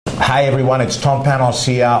Hey everyone, it's Tom Panos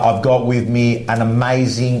here. I've got with me an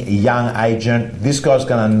amazing young agent. This guy's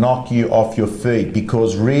going to knock you off your feet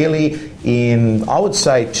because really in, I would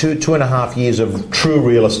say, two and a half years of true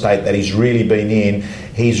real estate that he's really been in,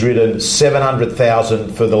 he's written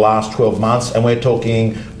 700,000 for the last 12 months, and we're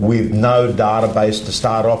talking with no database to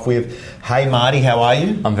start off with. Hey Marty, how are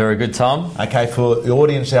you? I'm very good, Tom. Okay, for the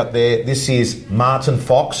audience out there, this is Martin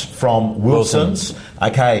Fox from Wilson's.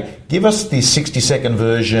 Okay, give us the 60-second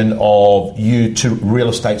version of you to real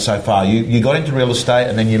estate so far. You got into real estate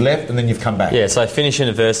and then you left and then you've come back. Yeah, so I finished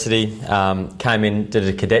university, came in, did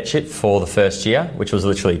a cadetship for the first year, which was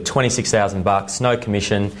literally $26,000, no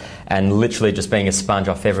commission, and literally just being a sponge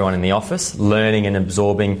off everyone in the office, learning and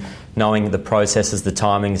absorbing, knowing the processes, the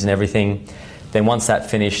timings and everything. Then once that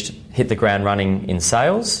finished, hit the ground running in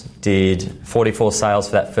sales, did 44 sales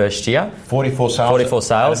for that first year. 44 sales? 44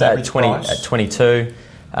 sales at 22.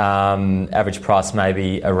 Average price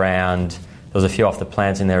maybe around, there was a few off the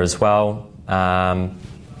plans in there as well,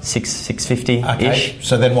 650-ish. Okay,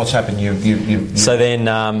 so then what's happened? So then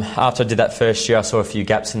after I did that first year, I saw a few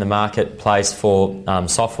gaps in the marketplace for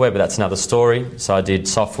software, but that's another story. So I did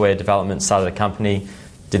software development, started a company,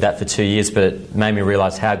 did that for 2 years, but it made me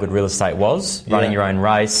realise how good real estate was, running your own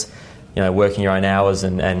race, working your own hours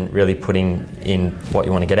and really putting in what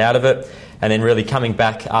you want to get out of it. And then really coming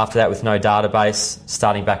back after that with no database,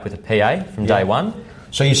 starting back with a PA from day one.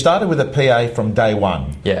 So you started with a PA from day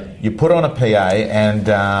one. Yeah. You put on a PA and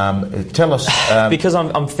tell us... because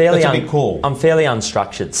I'm fairly... That's a bit cool. I'm fairly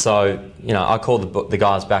unstructured. So, I called the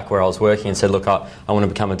guys back where I was working and said, look, I want to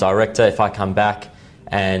become a director. If I come back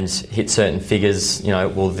and hit certain figures,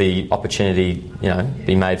 will the opportunity,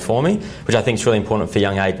 be made for me? Which I think is really important for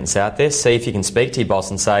young agents out there. See if you can speak to your boss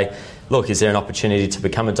and say, look, is there an opportunity to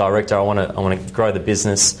become a director? I want to grow the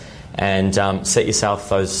business and set yourself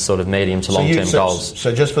those sort of medium to long-term goals.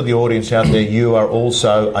 So just for the audience out there, you are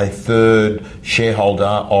also a third shareholder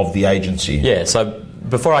of the agency. Yeah, so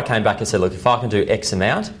before I came back, I said, look, if I can do X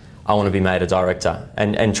amount, I want to be made a director,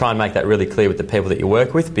 and try and make that really clear with the people that you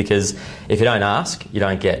work with, because if you don't ask, you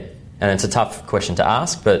don't get. And it's a tough question to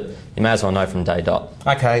ask, but you may as well know from day dot.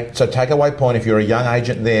 Okay, so takeaway point, if you're a young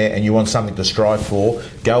agent there and you want something to strive for,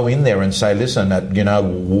 go in there and say, listen,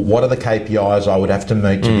 what are the KPIs I would have to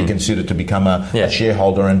meet to be considered to become a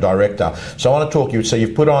shareholder and director? So I want to talk to you. So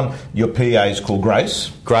you've put on your PA is called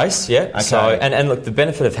Grace. Grace, yeah. Okay. So, and look, the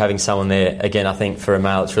benefit of having someone there, again, I think for a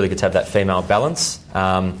male, it's really good to have that female balance.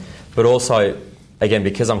 But also, again,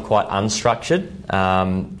 because I'm quite unstructured,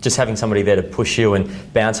 just having somebody there to push you and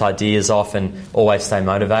bounce ideas off and always stay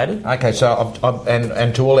motivated. Okay, so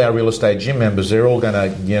and to all our real estate gym members, they're all going to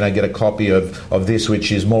get a copy of this,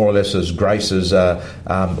 which is more or less as Grace's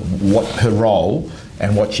what her role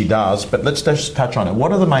and what she does. But let's just touch on it.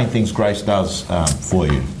 What are the main things Grace does for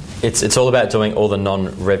you? It's all about doing all the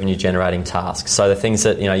non-revenue generating tasks. So the things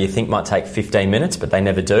that you think might take 15 minutes, but they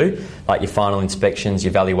never do, like your final inspections,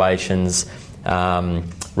 your valuations,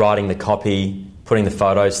 writing the copy, putting the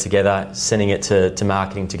photos together, sending it to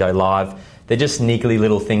marketing to go live. They're just niggly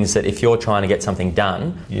little things that if you're trying to get something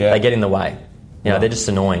done, they get in the way. They're just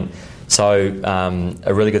annoying. So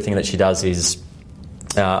a really good thing that she does is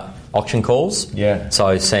auction calls. Yeah.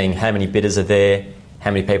 So seeing how many bidders are there, how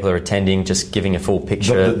many people are attending, just giving a full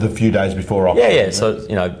picture. The few days before auction. Yeah. So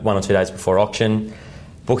 1 or 2 days before auction.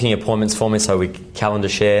 Booking appointments for me, so we calendar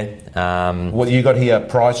share. What you got here?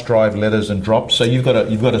 Price drive letters and drops. So you've got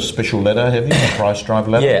a special letter, have you? A price drive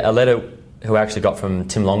letter. Yeah, a letter who I actually got from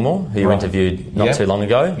Tim Longmore, who you interviewed not too long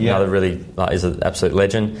ago. Yeah. Another really is an absolute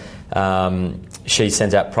legend. She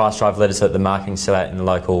sends out price drive letters that the marketing sell out in the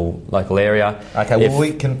local area. Okay,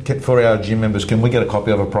 we can for our gym members, can we get a copy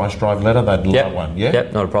of a price drive letter? They'd love one. Yeah.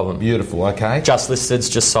 Yep, not a problem. Beautiful. Okay. Just listed,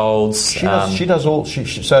 just sold. She does all.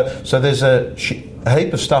 So there's a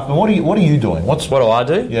heap of stuff. And what are you doing? What do I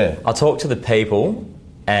do? Yeah. I talk to the people,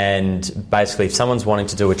 and basically, if someone's wanting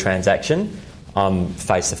to do a transaction, I'm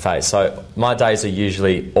face to face. So my days are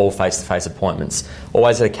usually all face to face appointments.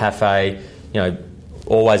 Always at a cafe.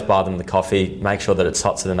 Always buy them the coffee. Make sure that it's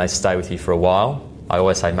hot, so then they stay with you for a while. I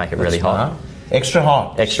always say make it really hot. Extra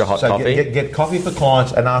hot. Extra hot coffee. Get coffee for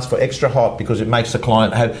clients and ask for extra hot because it makes the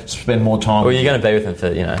client spend more time. Well, you're going to be with them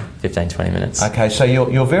for 15, 20 minutes. Okay, so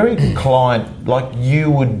you're very client like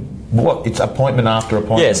you would. What? It's appointment after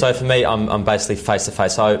appointment. Yeah. So for me, I'm basically face to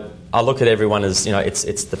face. So I look at everyone as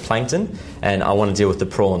it's the plankton, and I want to deal with the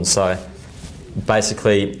prawns. So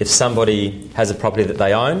basically, if somebody has a property that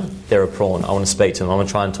they own, they're a prawn. I want to speak to them. I want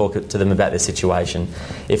to try and talk to them about their situation.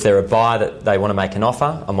 If they're a buyer that they want to make an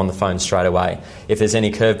offer, I'm on the phone straight away. If there's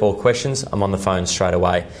any curveball questions, I'm on the phone straight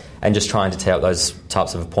away, and just trying to tee up those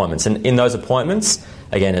types of appointments. And in those appointments,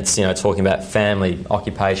 again, it's talking about family,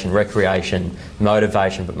 occupation, recreation,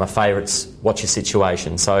 motivation. But my favourite's what's your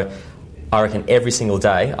situation. So I reckon every single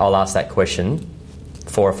day I'll ask that question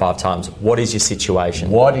 4 or 5 times. What is your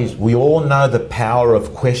situation? We all know the power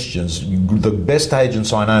of questions. The best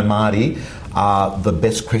agents I know, Marty, are the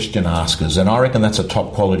best question askers, and I reckon that's a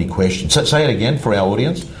top quality question. So say it again for our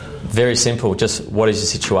audience. Very simple. Just what is your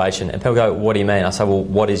situation? And people go, "What do you mean?" I say, "Well,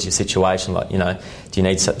 what is your situation? Like, do you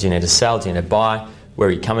need to sell? Do you need to buy? Where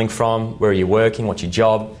are you coming from? Where are you working? What's your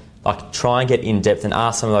job?" Like, try and get in depth and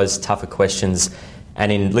ask some of those tougher questions.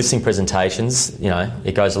 And in listing presentations,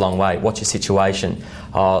 it goes a long way. What's your situation?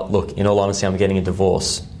 Oh, look, in all honesty, I'm getting a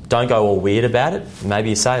divorce. Don't go all weird about it. Maybe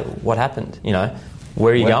you say, what happened?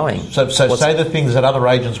 Where are you going? So say the things that other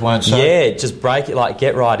agents won't say. Yeah, just break it,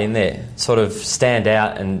 get right in there. Sort of stand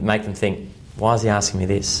out and make them think, why is he asking me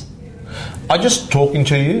this? I just talking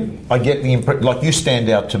to you, I get the impression, like you stand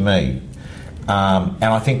out to me. And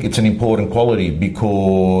I think it's an important quality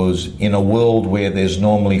because in a world where there's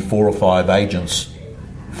normally 4 or 5 agents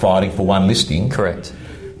fighting for one listing. Correct.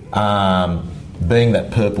 Being that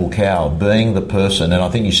purple cow, being the person, and I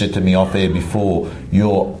think you said to me off air before,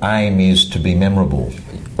 your aim is to be memorable.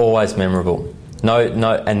 Always memorable.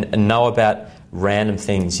 And know about random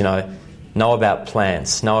things, know about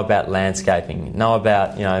plants, know about landscaping, know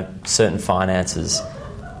about, certain finances,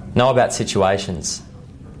 know about situations.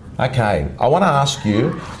 Okay, I want to ask you,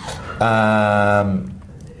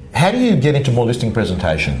 how do you get into more listing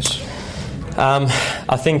presentations?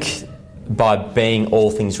 I think by being all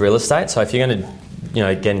things real estate. So if you're going to,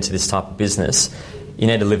 get into this type of business, you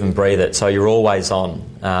need to live and breathe it. So you're always on.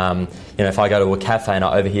 If I go to a cafe and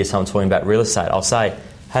I overhear someone talking about real estate, I'll say,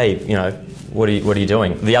 "Hey, what are you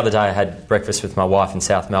doing?" The other day I had breakfast with my wife in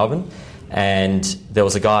South Melbourne, and there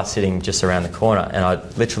was a guy sitting just around the corner, and I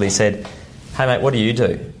literally said, "Hey mate, what do you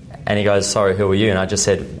do?" And he goes, "Sorry, who are you?" And I just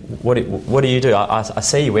said, "What do you do? I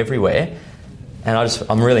see you everywhere." And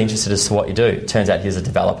I'm really interested as to what you do. Turns out he's a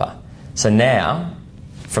developer. So now,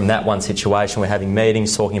 from that one situation, we're having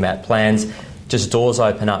meetings, talking about plans. Just doors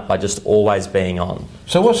open up by just always being on.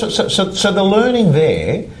 So the learning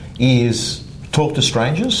there is talk to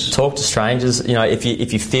strangers? Talk to strangers. If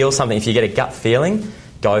you feel something, if you get a gut feeling,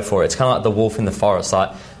 go for it. It's kind of like the wolf in the forest. Like,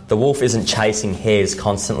 the wolf isn't chasing hares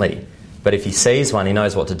constantly, but if he sees one, he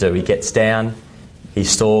knows what to do. He gets down, he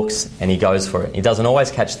stalks, and he goes for it. He doesn't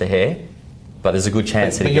always catch the hare, but there's a good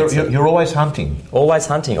chance that he gets it. You're always hunting. Always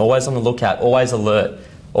hunting, always on the lookout, always alert,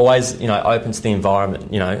 always, open to the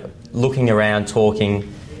environment, looking around, talking,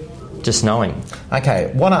 just knowing.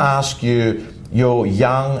 Okay, want to ask you, you're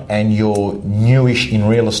young and you're newish in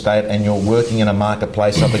real estate and you're working in a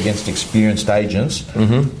marketplace up against experienced agents.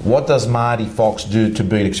 Mm-hmm. What does Marty Fox do to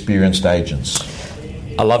beat experienced agents?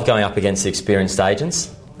 I love going up against experienced agents.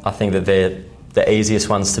 I think that they're the easiest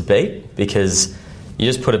ones to beat because you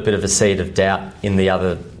just put a bit of a seed of doubt in the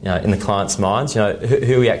other, in the client's minds. Who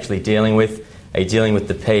are you actually dealing with? Are you dealing with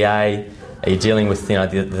the PA? Are you dealing with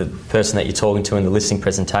the person that you're talking to in the listing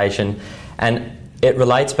presentation? And it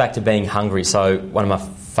relates back to being hungry. So one of my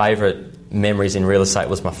favourite memories in real estate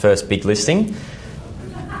was my first big listing.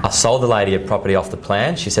 I sold the lady a property off the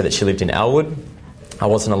plan. She said that she lived in Elwood. I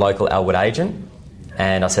wasn't a local Elwood agent.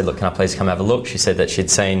 And I said, "Look, can I please come have a look?" She said that she'd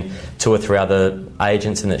seen 2 or 3 other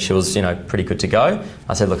agents and that she was, pretty good to go.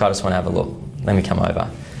 I said, "Look, I just want to have a look. Let me come over."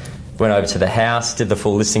 Went over to the house, did the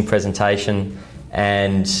full listing presentation,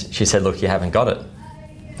 and she said, "Look, you haven't got it,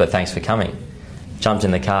 but thanks for coming." Jumped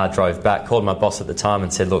in the car, drove back, called my boss at the time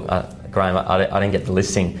and said, "Look, Graham, I didn't get the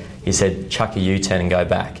listing." He said, "Chuck a U-turn and go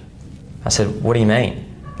back." I said, "What do you mean?"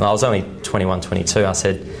 Well, I was only 21, 22. I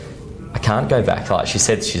said, "I can't go back. Like, she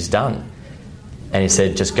said she's done." And he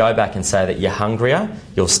said, "Just go back and say that you're hungrier,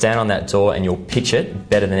 you'll stand on that door and you'll pitch it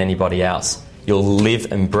better than anybody else. You'll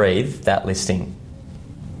live and breathe that listing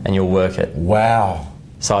and you'll work it." Wow.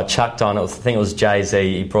 So I chucked on, I think it was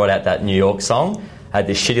Jay-Z, he brought out that New York song. I had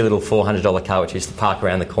this shitty little $400 car which used to park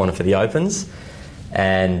around the corner for the opens.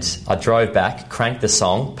 And I drove back, cranked the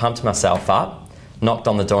song, pumped myself up, knocked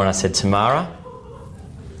on the door and I said, "Tamara,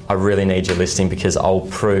 I really need your listing because I'll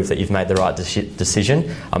prove that you've made the right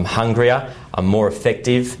decision. I'm hungrier, I'm more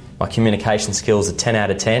effective, my communication skills are 10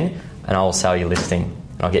 out of 10, and I will sell your listing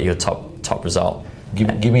and I'll get you a top result."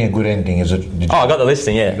 Give me a good ending. Is it? I got the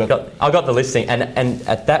listing, yeah. I got the listing, and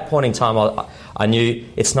at that point in time, I knew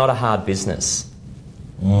it's not a hard business.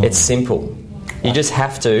 It's simple. You just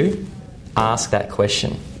have to ask that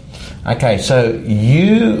question. Okay, so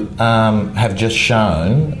you have just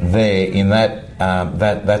shown there in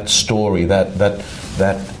that story,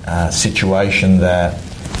 that situation, that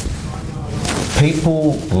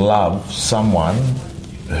people love someone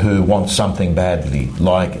who wants something badly,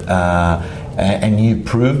 and you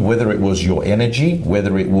proved, whether it was your energy,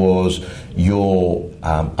 whether it was your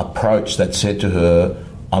approach that said to her,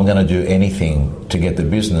 I'm going to do anything to get the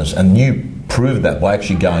business, and you proved that by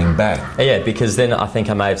actually going back. Yeah, because then I think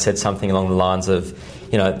I may have said something along the lines of,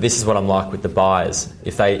 this is what I'm like with the buyers.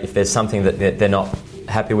 If there's something that they're not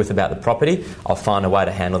happy with about the property, I'll find a way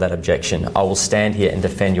to handle that objection. I will stand here and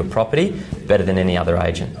defend your property better than any other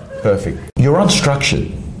agent. Perfect. You're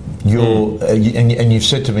unstructured. And you've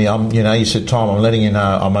said to me, you said, Tom, I'm letting you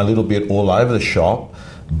know I'm a little bit all over the shop,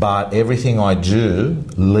 but everything I do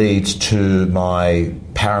leads to my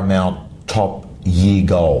paramount top year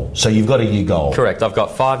goal. So you've got a year goal. Correct. I've got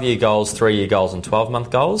 5-year goals, 3-year goals and 12-month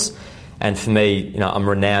goals. And for me, I'm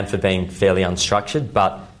renowned for being fairly unstructured,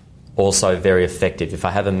 but also very effective. If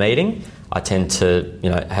I have a meeting, I tend to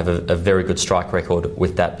have a very good strike record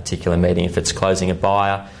with that particular meeting. If it's closing a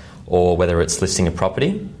buyer or whether it's listing a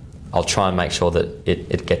property, I'll try and make sure that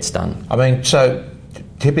it gets done. I mean, so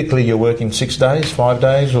typically you're working 6 days, 5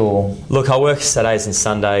 days, or? Look, I work Saturdays and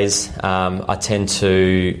Sundays. I tend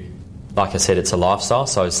to, like I said, it's a lifestyle.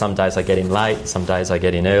 So some days I get in late, some days I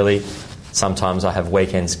get in early. Sometimes I have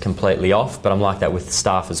weekends completely off, but I'm like that with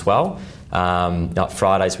staff as well.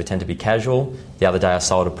 Fridays we tend to be casual. The other day I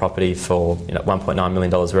sold a property for $1.9 million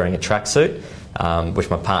wearing a tracksuit, which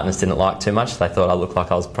my partners didn't like too much. They thought I looked like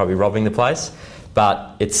I was probably robbing the place.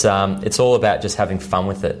 But it's all about just having fun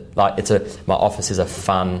with it. My office is a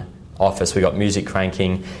fun office. We got music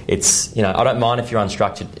cranking. It's I don't mind if you're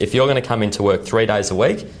unstructured. If you're going to come into work 3 days a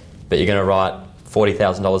week, but you're going to write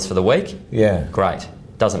 $40,000 for the week, yeah, great.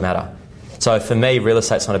 Doesn't matter. So for me, real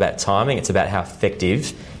estate's not about timing. It's about how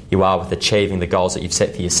effective you are with achieving the goals that you've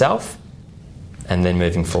set for yourself and then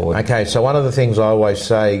moving forward. Okay, so one of the things I always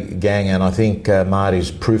say, gang, and I think Marty's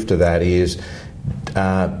proof to that is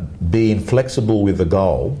be inflexible with the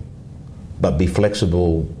goal, but be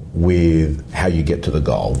flexible with how you get to the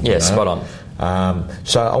goal. Yeah, spot on.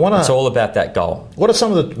 So I want to... It's all about that goal. What are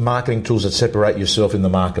some of the marketing tools that separate yourself in the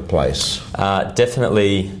marketplace?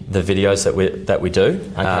 Definitely the videos that we do.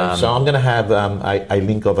 Okay, so I'm going to have a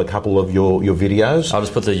link of a couple of your videos. I'll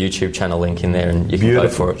just put the YouTube channel link in there and you can go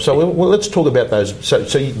for it. So let's talk about those. So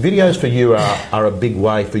videos for you are a big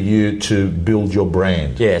way for you to build your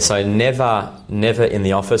brand. Yeah, so never in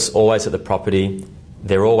the office, always at the property.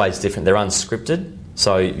 They're always different. They're unscripted.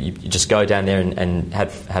 So you just go down there and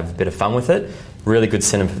have a bit of fun with it. Really good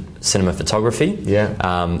cinema photography.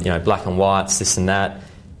 Yeah. Black and whites, this and that.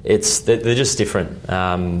 They're just different.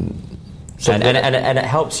 And it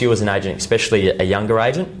helps you as an agent, especially a younger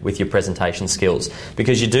agent, with your presentation skills,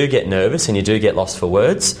 because you do get nervous and you do get lost for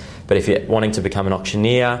words. But if you're wanting to become an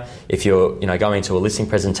auctioneer, if you're going to a listing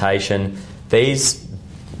presentation, these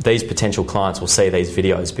potential clients will see these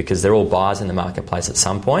videos because they're all buyers in the marketplace at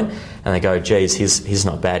some point, and they go, geez, he's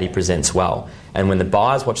not bad, he presents well. And when the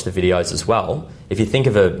buyers watch the videos as well, if you think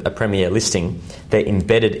of a premier listing, they're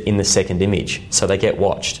embedded in the second image, so they get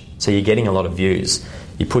watched. So you're getting a lot of views.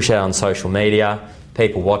 You push it out on social media,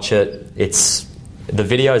 people watch it. The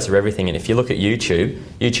videos are everything, and if you look at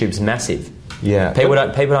YouTube's massive. Yeah. People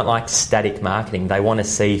don't like static marketing. They want to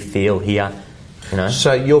see, feel, hear.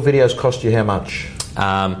 So your videos cost you how much?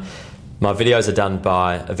 My videos are done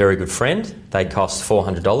by a very good friend. They cost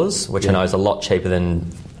 $400, which I know is a lot cheaper than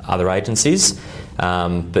other agencies.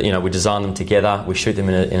 But we design them together. We shoot them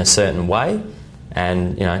in a certain way,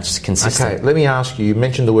 and just consistent. Okay, let me ask you. You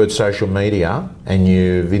mentioned the word social media, and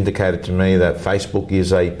you've indicated to me that Facebook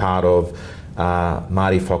is a part of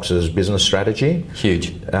Marty Fox's business strategy.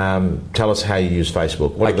 Huge. Tell us how you use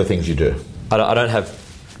Facebook. What are the things you do? I don't have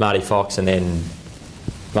Marty Fox and then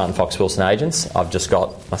Martin Fox Wilson Agents. I've just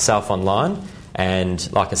got myself online,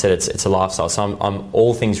 and like I said, it's a lifestyle. So I'm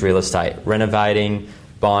all things real estate, renovating,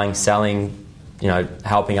 buying, selling,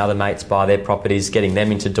 helping other mates buy their properties, getting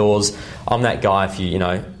them into doors. I'm that guy.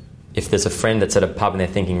 If there's a friend that's at a pub and they're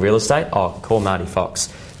thinking real estate, call Marty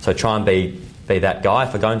Fox. So try and be that guy.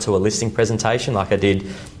 If I go into a listing presentation like I did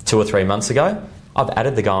 2 or 3 months ago, I've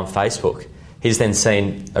added the guy on Facebook. He's then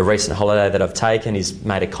seen a recent holiday that I've taken. He's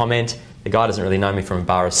made a comment. The guy doesn't really know me from a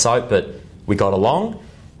bar of soap, but we got along.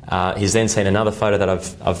 He's then seen another photo that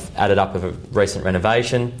I've added up of a recent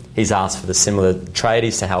renovation. He's asked for the similar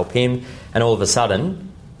tradies to help him, and all of a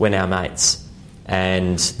sudden, we're now mates.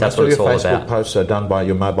 And that's what it's all about. Most of your Facebook posts are done by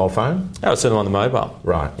your mobile phone? No, it's on the mobile.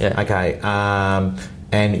 Right. Yeah. Okay.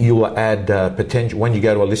 and you'll add potential when you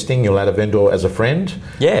go to a listing. You'll add a vendor as a friend.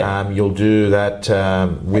 Yeah. You'll do that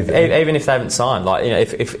with even if they haven't signed. Like, you know,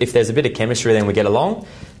 if there's a bit of chemistry, then we get along.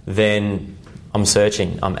 Then I'm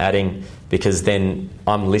searching, I'm adding, because then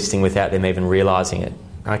I'm listing without them even realising it.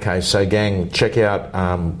 Okay, so gang, check out.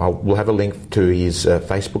 We'll have a link to his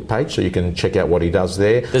Facebook page, so you can check out what he does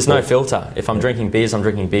there. There's no filter. If I'm drinking beers, I'm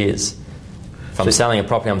drinking beers. If I'm selling a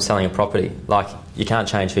property, I'm selling a property. Like, you can't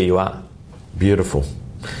change who you are. Beautiful.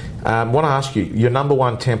 I want to ask you, your number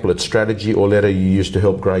one template, strategy or letter you use to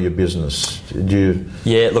help grow your business?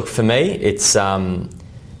 Yeah, look, for me, it's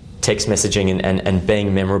text messaging and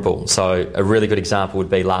being memorable. So a really good example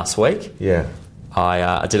would be last week. Yeah.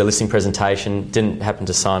 I did a listing presentation, didn't happen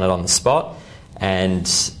to sign it on the spot, and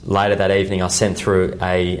later that evening I sent through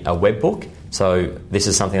a webbook. So this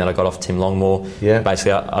is something that I got off Tim Longmore. Yeah.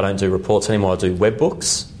 Basically, I don't do reports anymore, I do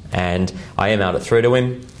webbooks, and I emailed it through to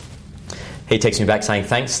him. He texted me back saying,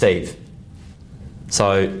 "Thanks, Steve."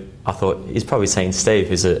 So I thought, he's probably seen Steve,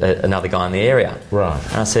 who's another guy in the area. Right.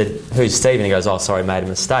 And I said, "Who's Steve?" And he goes, "Oh, sorry, made a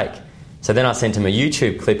mistake." So then I sent him a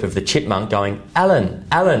YouTube clip of the chipmunk going, "Alan,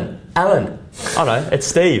 Alan, Alan." Oh no, it's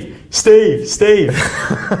Steve. Steve, Steve.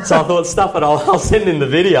 So I thought, stuff it, I'll send him the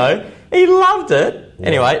video. He loved it. Yeah.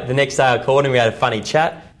 Anyway, the next day I called him, we had a funny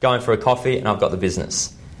chat, going for a coffee, and I've got the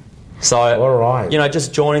business. So, all right. You know,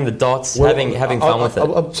 just joining the dots, having fun with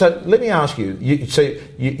it. So let me ask you,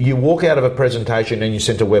 you walk out of a presentation and you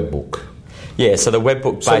sent a webbook. Yeah, so the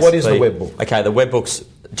webbook basically... So what is the webbook? Okay, the webbook's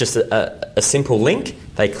just a simple link.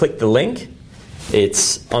 They click the link,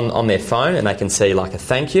 it's on their phone, and they can see like a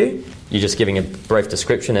thank you. You're just giving a brief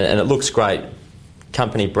description, and it looks great,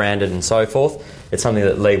 company branded and so forth. It's something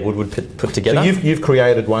that Lee Wood would put together. So you've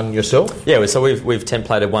created one yourself? Yeah, so we've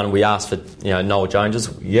templated one. We asked for Noel Jones's,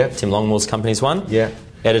 Tim Longmore's company's one. Yeah.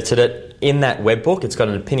 Edited it in that webbook. It's got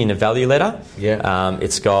an opinion of value letter. Yeah.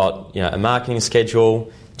 It's got a marketing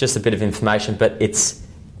schedule, just a bit of information, but it's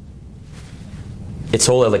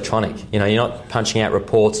all electronic. You're not punching out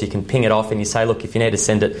reports. You can ping it off and you say, look, if you need to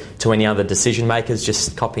send it to any other decision makers,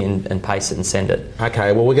 just copy and paste it and send it.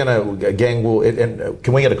 Okay, well, we're going to, again,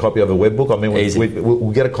 can we get a copy of a webbook? I mean,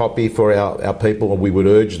 we'll get a copy for our people, and we would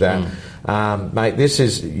urge that. Mate,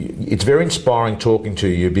 it's very inspiring talking to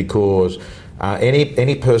you, because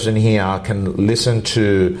any person here can listen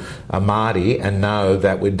to Marty and know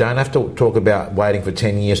that we don't have to talk about waiting for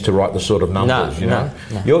 10 years to write the sort of numbers. No.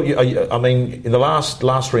 I mean, in the last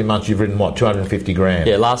 3 months, you've written what, 250 grand?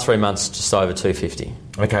 Yeah, last 3 months, just over 250.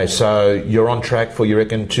 Okay, so you're on track for, you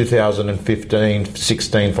reckon,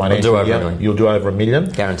 2015-16 financial year? You'll do over $1 million?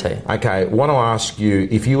 Guarantee. Okay, I want to ask you,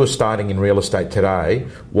 if you were starting in real estate today,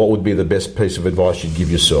 what would be the best piece of advice you'd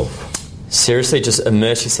give yourself? Seriously, just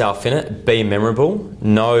immerse yourself in it. Be memorable.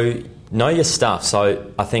 Know your stuff.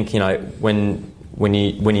 So I think when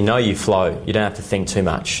you know you flow, you don't have to think too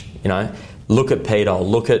much. Look at PDOL.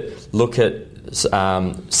 Look at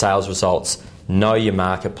sales results. Know your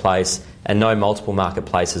marketplace and know multiple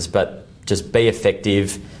marketplaces. But just be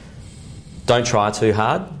effective. Don't try too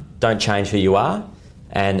hard. Don't change who you are,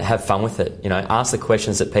 and have fun with it. Ask the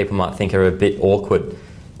questions that people might think are a bit awkward.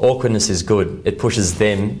 Awkwardness is good. It pushes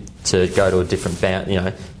them to go to a different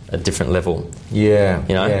a different level. Yeah.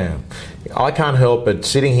 Yeah. I can't help but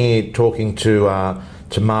sitting here talking to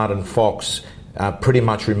Martin Fox pretty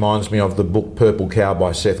much reminds me of the book Purple Cow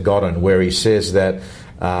by Seth Godin, where he says that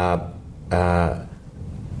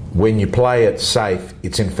when you play it safe,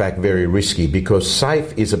 it's in fact very risky, because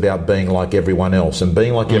safe is about being like everyone else, and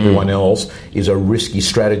being like everyone else is a risky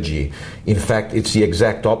strategy. In fact, it's the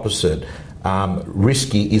exact opposite.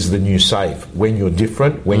 Risky is the new safe. When you're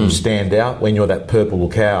different, when you stand out, when you're that purple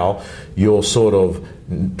cow, you're sort of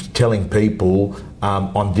telling people,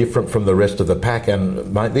 I'm different from the rest of the pack.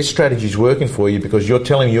 And mate, this strategy is working for you, because you're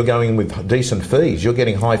telling me you're going in with decent fees. You're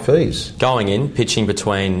getting high fees. Going in, pitching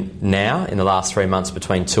between now, in the last 3 months,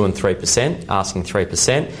 between 2 and 3%, asking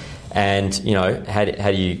 3%. And, how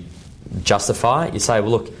do you justify it? You say, well,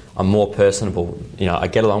 look, I'm more personable. I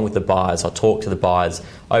get along with the buyers. I talk to the buyers.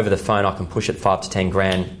 Over the phone, I can push it 5 to 10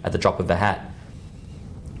 grand at the drop of a hat.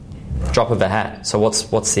 Drop of a hat. So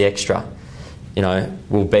what's the extra?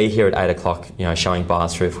 We'll be here at 8 o'clock, showing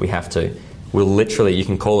buyers through if we have to. We'll literally, you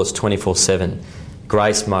can call us 24/7.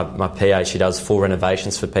 Grace, my PA, she does full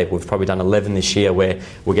renovations for people. We've probably done 11 this year, where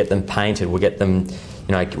we'll get them painted, we'll get them,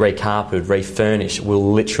 recarpeted, refurnished.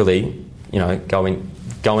 We'll literally, go in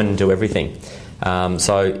and do everything.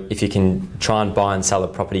 So if you can try and buy and sell a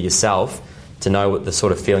property yourself, to know what the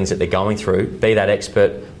sort of feelings that they're going through, be that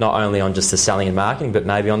expert not only on just the selling and marketing, but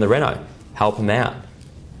maybe on the reno. Help them out.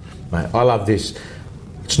 Mate, I love this.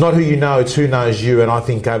 It's not who you know, it's who knows you. And I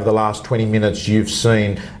think over the last 20 minutes, you've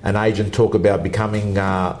seen an agent talk about becoming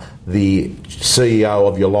the CEO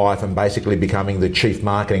of your life and basically becoming the chief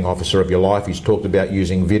marketing officer of your life. He's talked about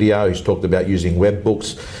using video. He's talked about using web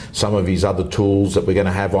books, some of his other tools that we're going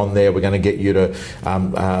to have on there. We're going to get you to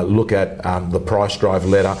look at the price drive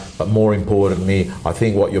letter. But more importantly, I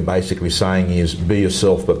think what you're basically saying is be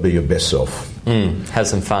yourself, but be your best self. Have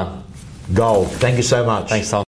some fun. Gold. Thank you so much. Thanks, Tom.